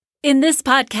In this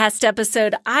podcast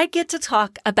episode, I get to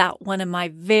talk about one of my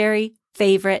very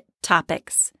favorite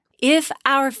topics. If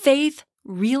our faith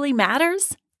really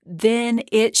matters, then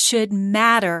it should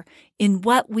matter in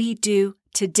what we do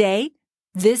today,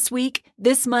 this week,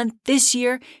 this month, this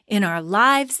year, in our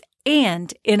lives,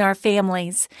 and in our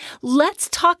families. Let's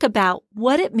talk about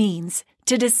what it means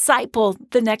to disciple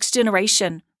the next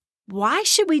generation. Why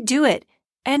should we do it?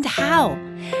 And how?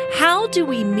 How do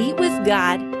we meet with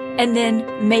God and then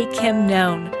make Him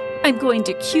known? I'm going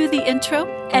to cue the intro,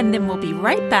 and then we'll be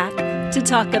right back to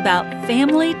talk about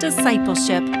Family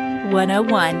Discipleship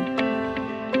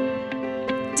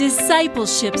 101.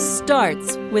 Discipleship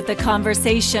starts with a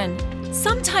conversation.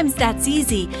 Sometimes that's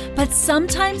easy, but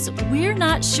sometimes we're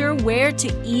not sure where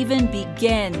to even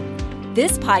begin.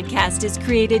 This podcast is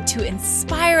created to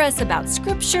inspire us about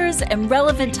scriptures and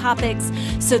relevant topics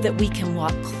so that we can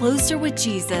walk closer with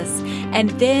Jesus and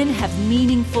then have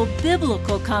meaningful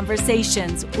biblical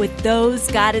conversations with those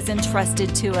God has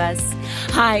entrusted to us.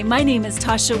 Hi, my name is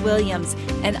Tasha Williams,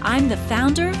 and I'm the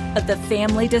founder of the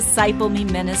Family Disciple Me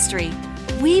Ministry.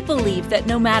 We believe that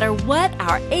no matter what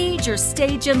our age or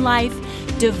stage in life,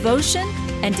 devotion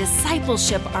and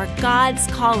discipleship are God's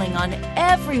calling on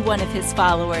every one of His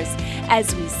followers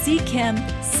as we seek Him,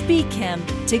 speak Him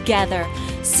together.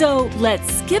 So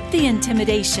let's skip the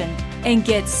intimidation and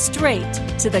get straight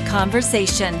to the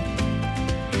conversation.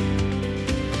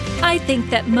 I think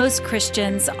that most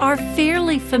Christians are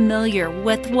fairly familiar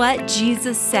with what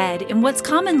Jesus said in what's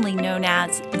commonly known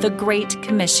as the Great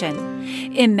Commission.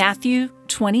 In Matthew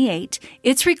 28,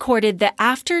 it's recorded that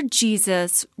after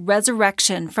Jesus'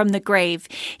 resurrection from the grave,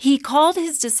 He called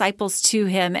His disciples to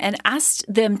Him and asked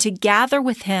them to gather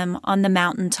with Him on the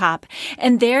mountaintop.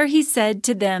 And there He said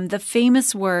to them the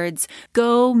famous words,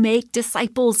 "Go make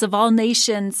disciples of all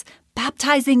nations,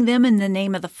 baptizing them in the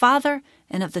name of the Father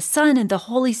and of the Son and the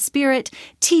Holy Spirit,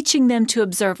 teaching them to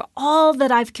observe all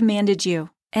that I've commanded you.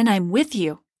 And I'm with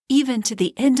you, even to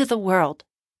the end of the world."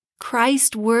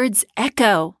 Christ's words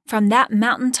echo from that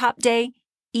mountaintop day,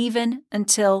 even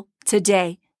until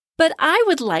today. But I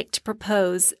would like to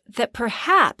propose that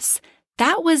perhaps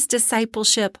that was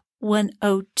Discipleship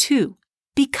 102,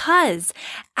 because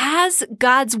as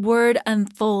God's Word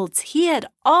unfolds, He had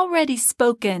already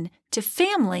spoken to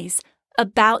families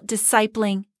about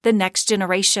discipling the next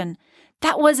generation.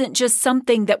 That wasn't just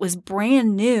something that was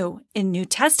brand new in New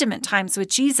Testament times with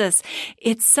Jesus.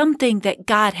 It's something that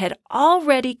God had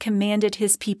already commanded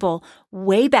His people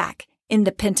way back in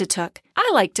the Pentateuch. I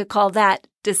like to call that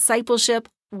Discipleship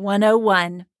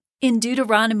 101. In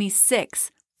Deuteronomy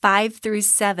 6, 5 through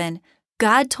 7,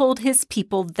 God told His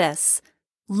people this: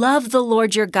 "Love the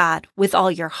Lord your God with all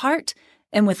your heart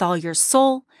and with all your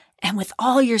soul and with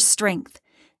all your strength.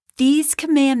 These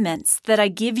commandments that I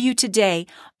give you today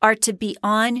are to be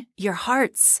on your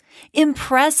hearts.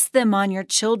 Impress them on your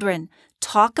children.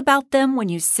 Talk about them when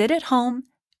you sit at home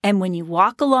and when you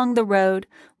walk along the road,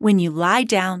 when you lie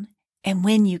down and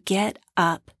when you get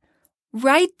up."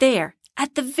 Right there,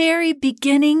 at the very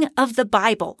beginning of the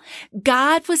Bible,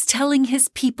 God was telling His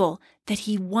people that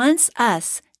He wants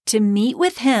us to meet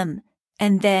with Him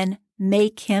and then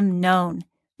make Him known.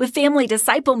 With Family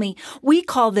Disciple Me, we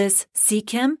call this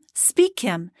Seek Him, Speak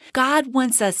Him. God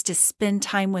wants us to spend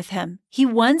time with Him. He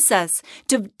wants us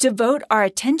to devote our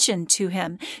attention to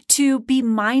Him, to be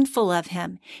mindful of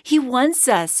Him. He wants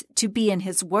us to be in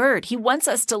His Word. He wants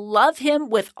us to love Him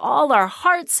with all our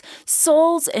hearts,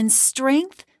 souls, and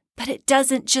strength. But it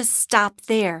doesn't just stop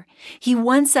there. He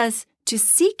wants us to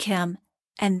seek Him,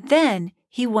 and then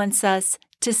He wants us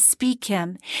to speak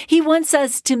Him. He wants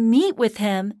us to meet with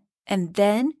Him, and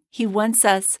then He wants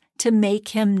us to make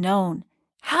Him known.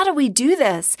 How do we do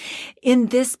this? In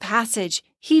this passage,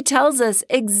 He tells us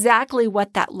exactly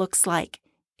what that looks like.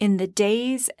 In the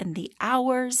days and the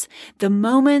hours, the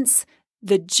moments,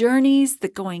 the journeys, the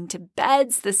going to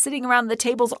beds, the sitting around the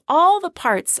tables, all the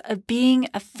parts of being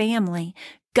a family,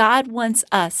 God wants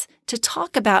us to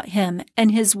talk about Him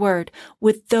and His Word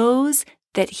with those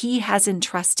that He has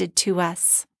entrusted to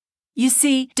us. You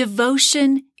see,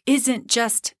 devotion isn't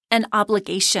just an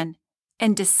obligation,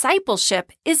 and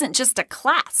discipleship isn't just a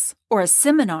class or a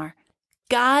seminar.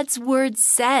 God's Word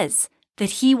says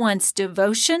that He wants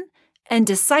devotion and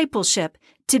discipleship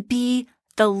to be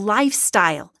the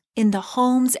lifestyle in the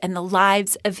homes and the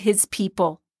lives of His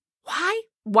people. Why?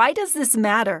 Why does this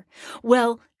matter?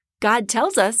 Well, God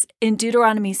tells us in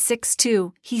Deuteronomy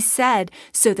 6:2, He said,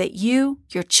 "So that you,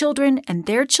 your children, and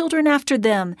their children after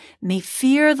them may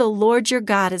fear the Lord your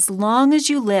God as long as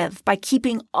you live by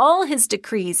keeping all His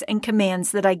decrees and commands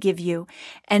that I give you,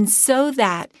 and so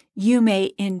that you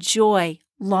may enjoy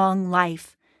long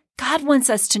life." God wants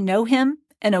us to know Him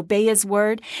and obey His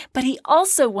word, but He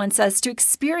also wants us to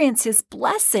experience His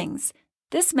blessings.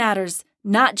 This matters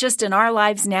not just in our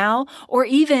lives now or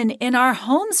even in our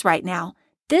homes right now.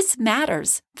 This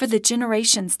matters for the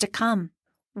generations to come.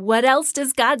 What else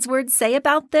does God's word say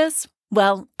about this?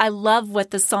 Well, I love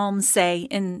what the Psalms say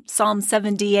in Psalm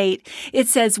 78. It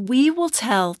says, "We will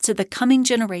tell to the coming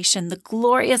generation the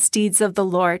glorious deeds of the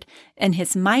Lord and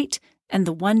His might and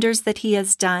the wonders that He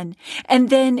has done." And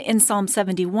then in Psalm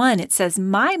 71, it says,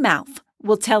 "My mouth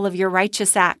will tell of your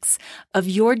righteous acts, of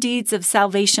your deeds of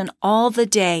salvation all the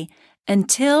day,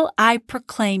 until I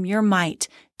proclaim your might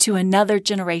to another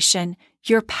generation,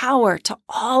 your power to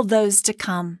all those to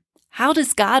come." How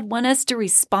does God want us to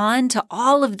respond to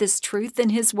all of this truth in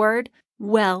His word?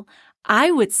 Well,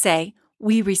 I would say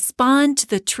we respond to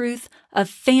the truth of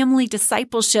Family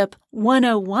Discipleship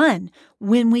 101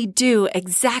 when we do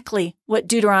exactly what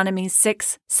Deuteronomy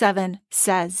 6:7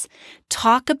 says.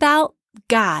 Talk about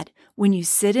God when you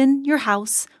sit in your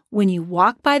house, when you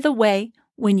walk by the way,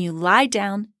 when you lie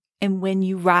down, and when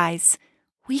you rise.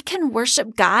 We can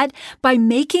worship God by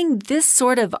making this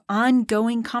sort of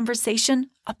ongoing conversation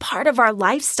a part of our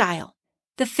lifestyle.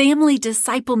 The Family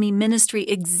Disciple Me ministry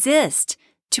exists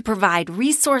to provide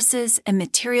resources and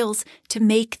materials to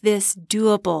make this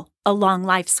doable along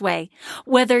life's way.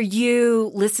 Whether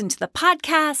you listen to the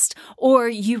podcast or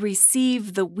you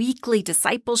receive the weekly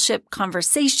discipleship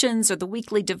conversations or the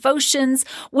weekly devotions,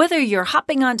 whether you're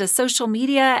hopping onto social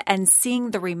media and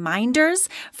seeing the reminders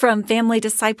from Family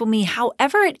Disciple Me,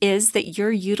 however it is that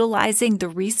you're utilizing the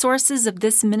resources of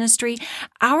this ministry,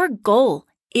 our goal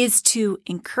is to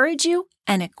encourage you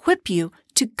and equip you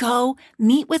to go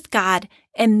meet with God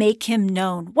and make Him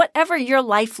known, whatever your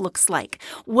life looks like,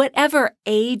 whatever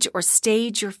age or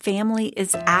stage your family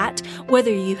is at,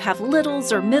 whether you have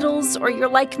littles or middles, or you're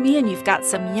like me and you've got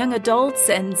some young adults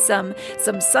and some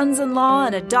sons-in-law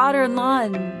and a daughter-in-law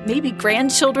and maybe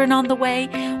grandchildren on the way.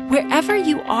 Wherever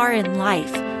you are in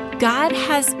life, God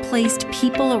has placed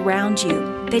people around you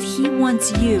that He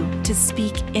wants you to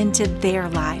speak into their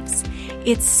lives.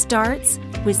 It starts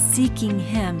with seeking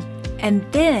Him, and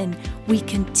then we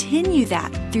continue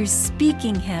that through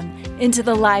speaking Him into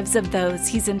the lives of those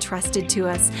He's entrusted to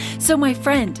us. So, my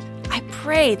friend, I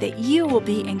pray that you will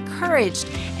be encouraged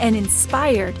and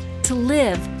inspired to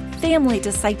live Family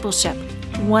Discipleship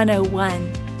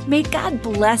 101. May God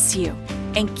bless you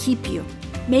and keep you.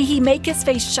 May He make His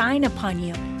face shine upon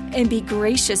you and be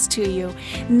gracious to you.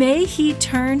 May He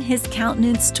turn His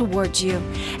countenance towards you.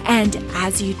 And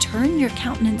as you turn your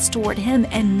countenance toward Him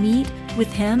and meet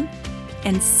with Him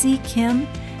and seek Him,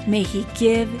 may He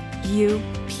give you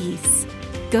peace.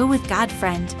 Go with God,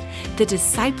 friend. The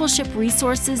discipleship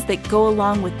resources that go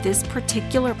along with this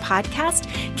particular podcast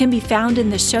can be found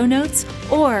in the show notes,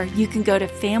 or you can go to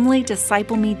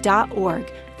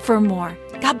familydiscipleme.org for more.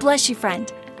 God bless you, friend.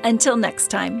 Until next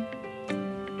time.